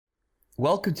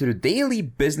Welcome to the Daily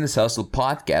Business Hustle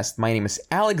podcast. My name is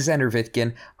Alexander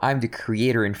Vitkin. I'm the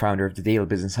creator and founder of the Daily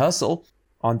Business Hustle.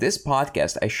 On this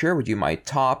podcast, I share with you my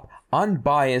top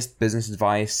unbiased business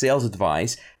advice, sales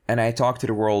advice, and I talk to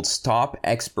the world's top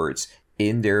experts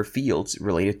in their fields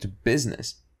related to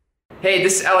business. Hey,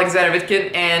 this is Alexander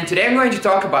Vitkin, and today I'm going to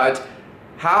talk about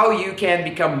how you can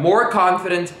become more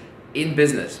confident in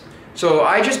business. So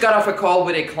I just got off a call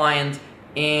with a client,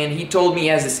 and he told me he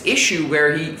has this issue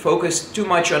where he focused too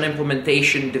much on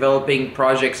implementation, developing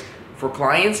projects for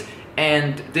clients,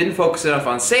 and didn't focus enough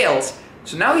on sales.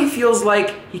 So now he feels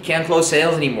like he can't close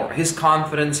sales anymore. His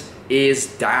confidence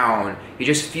is down. He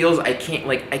just feels I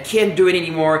can't do it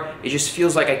anymore. It just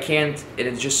feels like I can't, and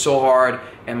it's just so hard,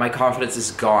 and my confidence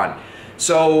is gone.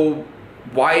 So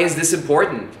why is this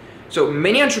important? So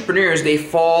many entrepreneurs, they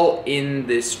fall in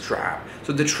this trap.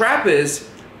 So the trap is,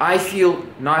 I feel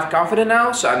not confident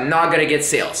now, so I'm not gonna get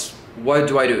sales. What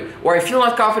do I do? Or I feel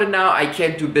not confident now, I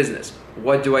can't do business.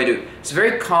 What do I do? It's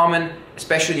very common,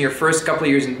 especially in your first couple of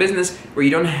years in business, where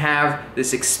you don't have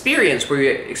this experience, where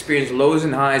you experience lows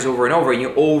and highs over and over, and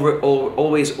you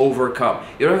always overcome.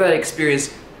 You don't have that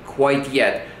experience quite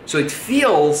yet. So it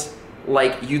feels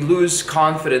like you lose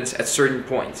confidence at certain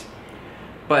points.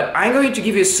 But I'm going to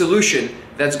give you a solution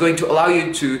that's going to allow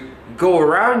you to go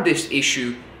around this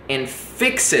issue and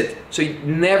fix it so you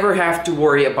never have to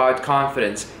worry about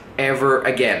confidence ever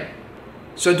again.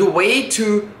 So the way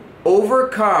to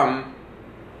overcome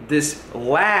this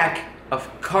lack of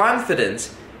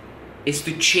confidence is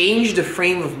to change the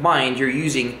frame of mind you're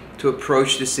using to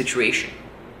approach this situation.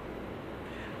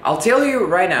 I'll tell you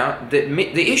right now that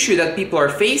the issue that people are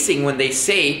facing when they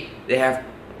say they have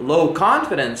low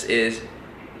confidence is,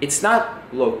 it's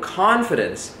not low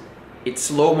confidence,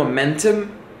 it's low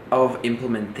momentum of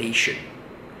implementation.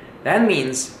 That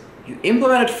means you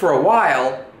implement it for a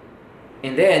while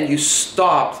and then you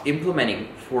stopped implementing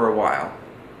for a while.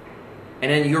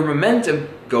 And then your momentum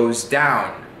goes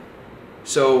down.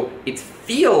 So it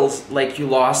feels like you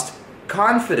lost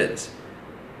confidence.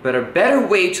 But a better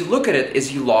way to look at it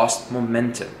is you lost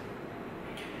momentum.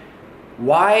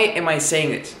 Why am I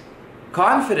saying this?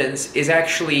 Confidence is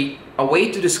actually a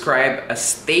way to describe a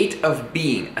state of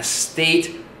being, a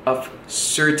state of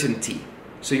certainty.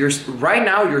 So right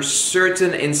now you're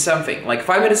certain in something. Like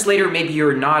 5 minutes later, maybe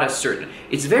you're not as certain.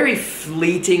 It's very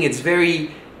fleeting, it's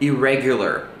very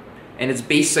irregular, and it's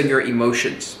based on your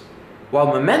emotions. While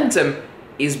momentum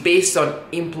is based on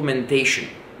implementation.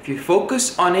 If you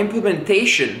focus on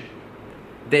implementation,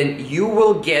 then you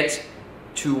will get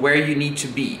to where you need to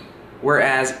be.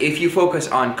 Whereas if you focus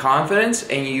on confidence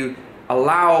and you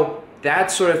allow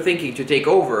that sort of thinking to take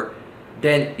over,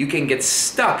 then you can get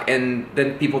stuck, and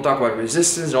then people talk about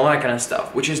resistance and all that kind of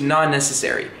stuff, which is not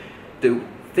necessary. The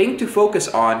thing to focus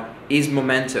on is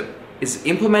momentum, is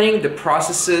implementing the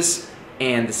processes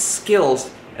and the skills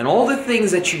and all the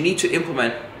things that you need to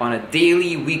implement on a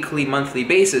daily, weekly, monthly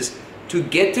basis to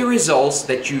get the results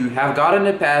that you have got in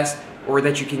the past or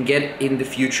that you can get in the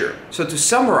future. So to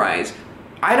summarize,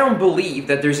 I don't believe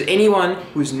that there's anyone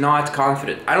who's not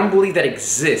confident. I don't believe that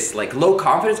exists. Like low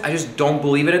confidence, I just don't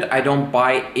believe in it. I don't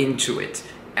buy into it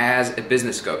as a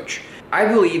business coach. I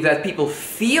believe that people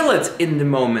feel it in the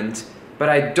moment, but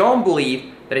I don't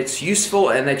believe that it's useful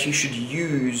and that you should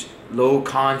use low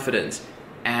confidence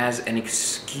as an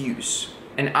excuse.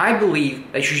 And I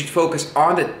believe that you should focus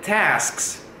on the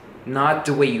tasks, not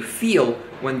the way you feel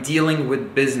when dealing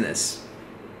with business.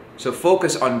 So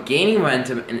focus on gaining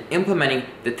momentum and implementing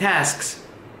the tasks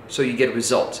so you get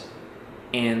results.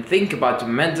 And think about the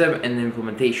momentum and the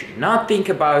implementation. Not think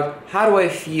about how do I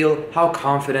feel, how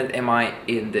confident am I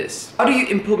in this. How do you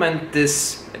implement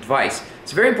this advice?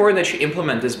 It's very important that you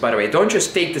implement this, by the way. Don't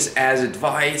just take this as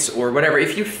advice or whatever.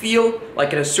 If you feel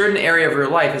like in a certain area of your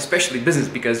life, especially business,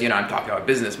 because I'm talking about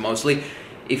business mostly,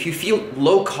 if you feel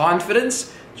low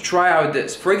confidence, try out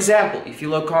this. For example, if you feel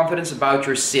low confidence about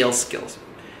your sales skills,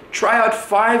 try out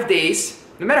 5 days,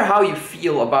 no matter how you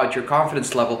feel about your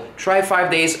confidence level, try 5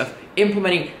 days of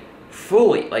implementing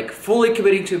fully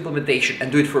committing to implementation,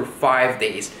 and do it for 5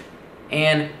 days.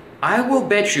 And I will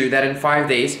bet you that in 5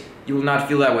 days, you will not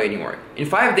feel that way anymore. In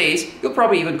 5 days, you'll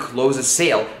probably even close a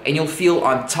sale and you'll feel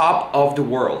on top of the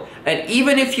world. And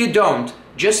even if you don't,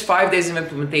 just 5 days of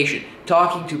implementation,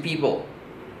 talking to people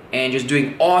and just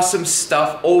doing awesome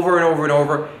stuff over and over and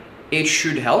over, it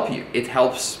should help you. It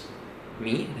helps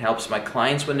me, it helps my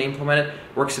clients when they implement it,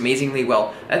 works amazingly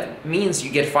well. That means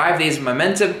you get 5 days of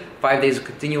momentum, 5 days of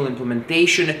continual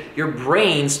implementation, your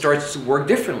brain starts to work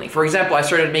differently. For example, I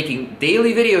started making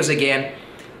daily videos again.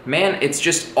 Man, it's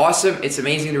just awesome, it's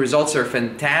amazing, the results are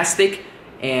fantastic,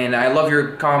 And I love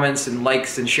your comments and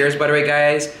likes and shares, by the way,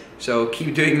 guys. So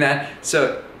keep doing that.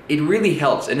 So it really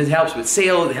helps, and it helps with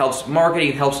sales, it helps with marketing,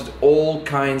 it helps with all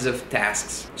kinds of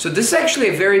tasks. So this is actually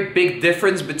a very big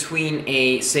difference between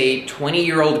a, say,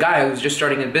 20-year-old guy who's just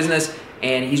starting a business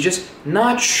and he's just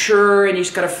not sure and he's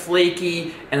kind of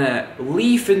flaky and a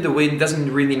leaf in the wind,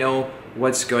 doesn't really know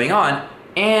what's going on,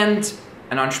 and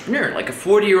an entrepreneur, like a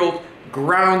 40-year-old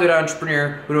grounded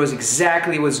entrepreneur who knows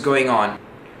exactly what's going on.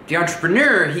 The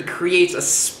entrepreneur, he creates a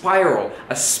spiral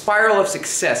of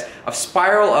success, a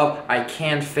spiral of I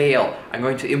can't fail, I'm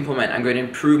going to implement, I'm going to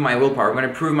improve my willpower, I'm going to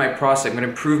improve my process, I'm going to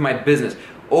improve my business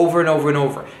over and over and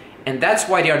over. And that's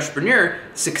why the entrepreneur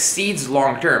succeeds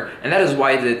long term. And that is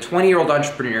why the 20-year-old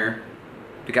entrepreneur,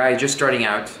 the guy just starting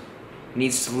out,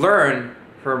 needs to learn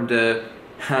from the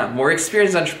more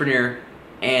experienced entrepreneur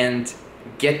and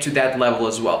get to that level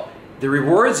as well. The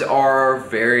rewards are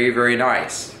very, very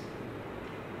nice.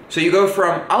 So you go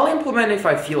from, I'll implement if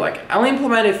I feel like it. I'll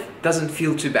implement if it doesn't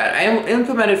feel too bad. I'll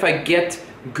implement if I get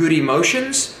good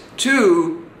emotions,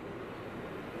 to,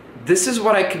 this is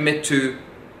what I commit to,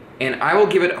 and I will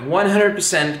give it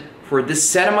 100% for this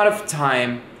set amount of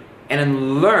time, and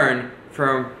then learn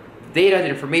from data, the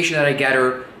information that I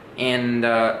gather, and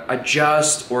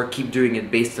adjust or keep doing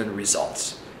it based on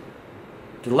results.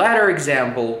 The latter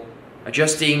example,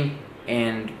 adjusting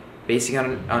and basing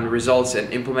on results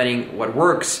and implementing what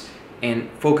works and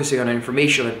focusing on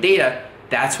information and data,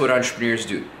 that's what entrepreneurs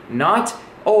do. Not,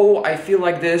 oh, I feel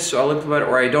like this, so I'll implement,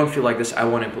 or I don't feel like this, I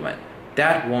won't implement.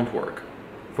 That won't work.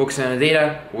 Focusing on the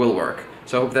data will work.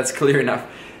 So I hope that's clear enough.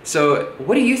 So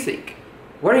what do you think?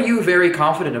 What are you very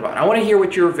confident about? I want to hear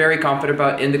what you're very confident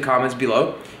about in the comments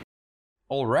below.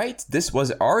 All right, this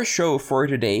was our show for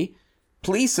today.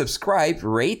 Please subscribe,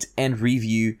 rate, and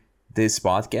review this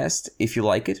podcast if you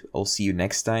like it. I'll see you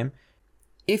next time.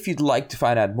 If you'd like to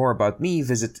find out more about me,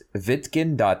 visit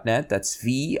vitkin.net. That's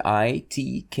VITKIN.net.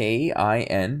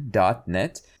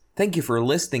 Thank you for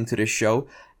listening to this show,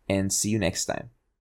 and see you next time.